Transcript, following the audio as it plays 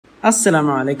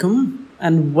Assalamu alaikum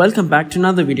and welcome back to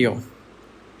another video.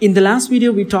 In the last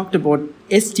video we talked about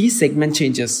ST segment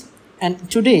changes,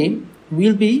 and today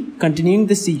we'll be continuing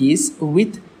the series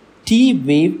with T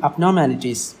wave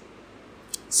abnormalities.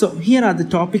 So here are the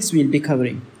topics we'll be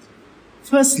covering.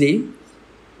 Firstly,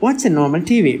 what's a normal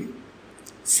T wave?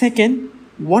 Second,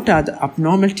 what are the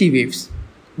abnormal T waves?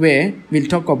 Where we'll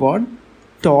talk about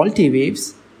tall T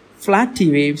waves, flat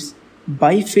T waves,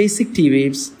 biphasic T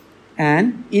waves,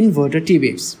 and inverted T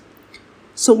waves.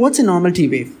 So what's a normal T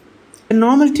wave?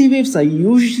 Normal T waves are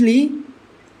usually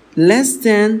less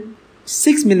than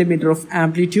 6 mm of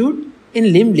amplitude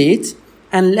in limb leads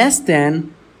and less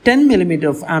than 10 mm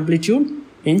of amplitude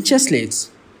in chest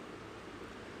leads.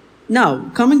 Now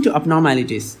coming to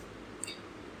abnormalities.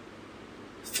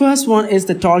 First one is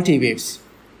the tall T waves.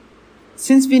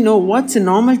 Since we know what's a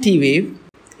normal T wave,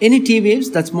 any T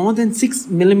waves that's more than 6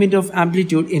 mm of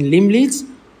amplitude in limb leads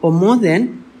or more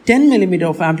than 10 mm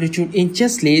of amplitude in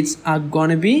chest leads are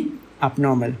gonna be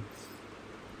abnormal.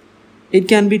 It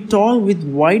can be tall with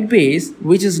wide base,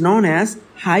 which is known as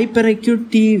hyperacute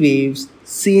T waves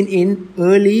seen in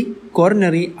early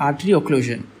coronary artery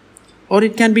occlusion, or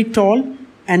it can be tall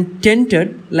and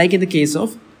tented like in the case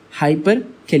of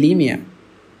hyperkalemia.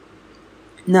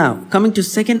 Now coming to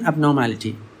second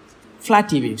abnormality, flat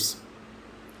T waves.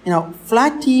 Now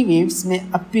flat T waves may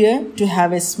appear to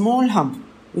have a small hump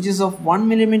which is of 1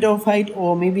 mm of height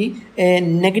or maybe a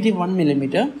negative 1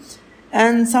 mm,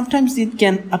 and sometimes it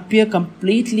can appear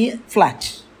completely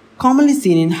flat, commonly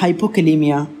seen in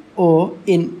hypokalemia or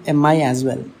in MI as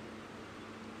well.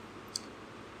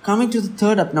 Coming to the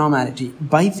third abnormality,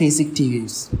 biphasic T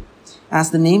waves.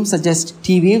 As the name suggests,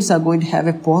 T waves are going to have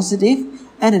a positive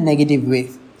and a negative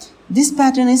wave. This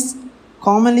pattern is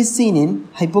commonly seen in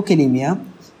hypokalemia,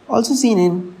 also seen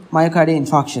in myocardial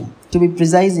infarction, to be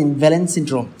precise in Wellen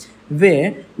syndrome,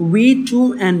 where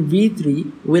V2 and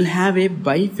V3 will have a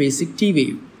biphasic T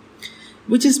wave,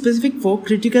 which is specific for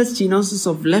critical stenosis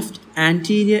of left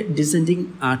anterior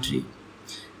descending artery.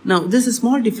 Now, there's a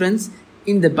small difference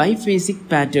in the biphasic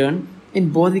pattern in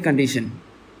both the condition.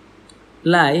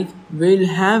 Like, we'll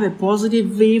have a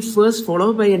positive wave first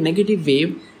followed by a negative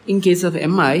wave in case of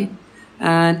MI,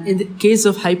 and in the case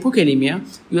of hypokalemia,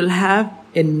 you'll have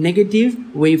a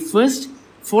negative wave first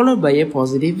followed by a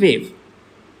positive wave.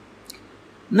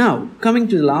 Now coming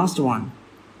to the last one,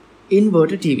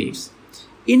 inverted T waves.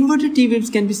 Inverted T waves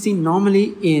can be seen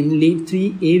normally in lead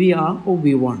 3 AVR or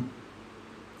V1,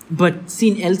 but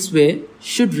seen elsewhere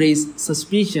should raise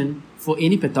suspicion for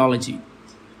any pathology.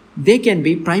 They can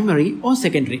be primary or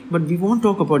secondary, but we won't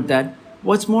talk about that.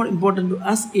 What's more important to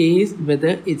us is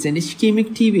whether it's an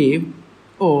ischemic T wave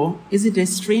or is it a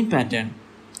strain pattern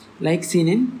like seen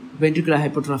in ventricular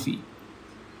hypertrophy.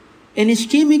 An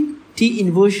ischemic T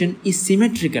inversion is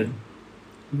symmetrical,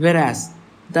 whereas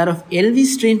that of LV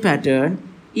strain pattern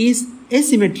is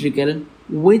asymmetrical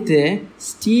with a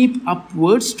steep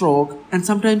upward stroke and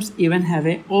sometimes even have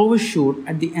an overshoot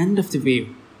at the end of the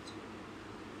wave.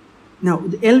 Now,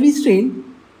 the LV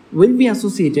strain will be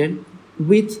associated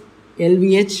with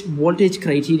LVH voltage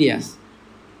criteria.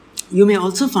 You may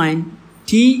also find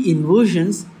T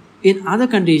inversions in other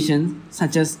conditions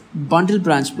such as bundle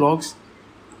branch blocks,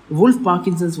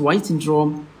 Wolff-Parkinson's White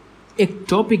syndrome,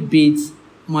 ectopic beats,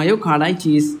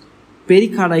 myocarditis,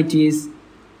 pericarditis,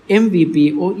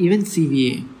 MVP, or even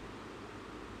CVA.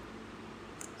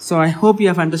 So I hope you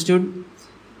have understood.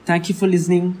 Thank you for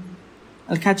listening.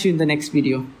 I'll catch you in the next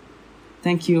video.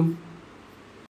 Thank you.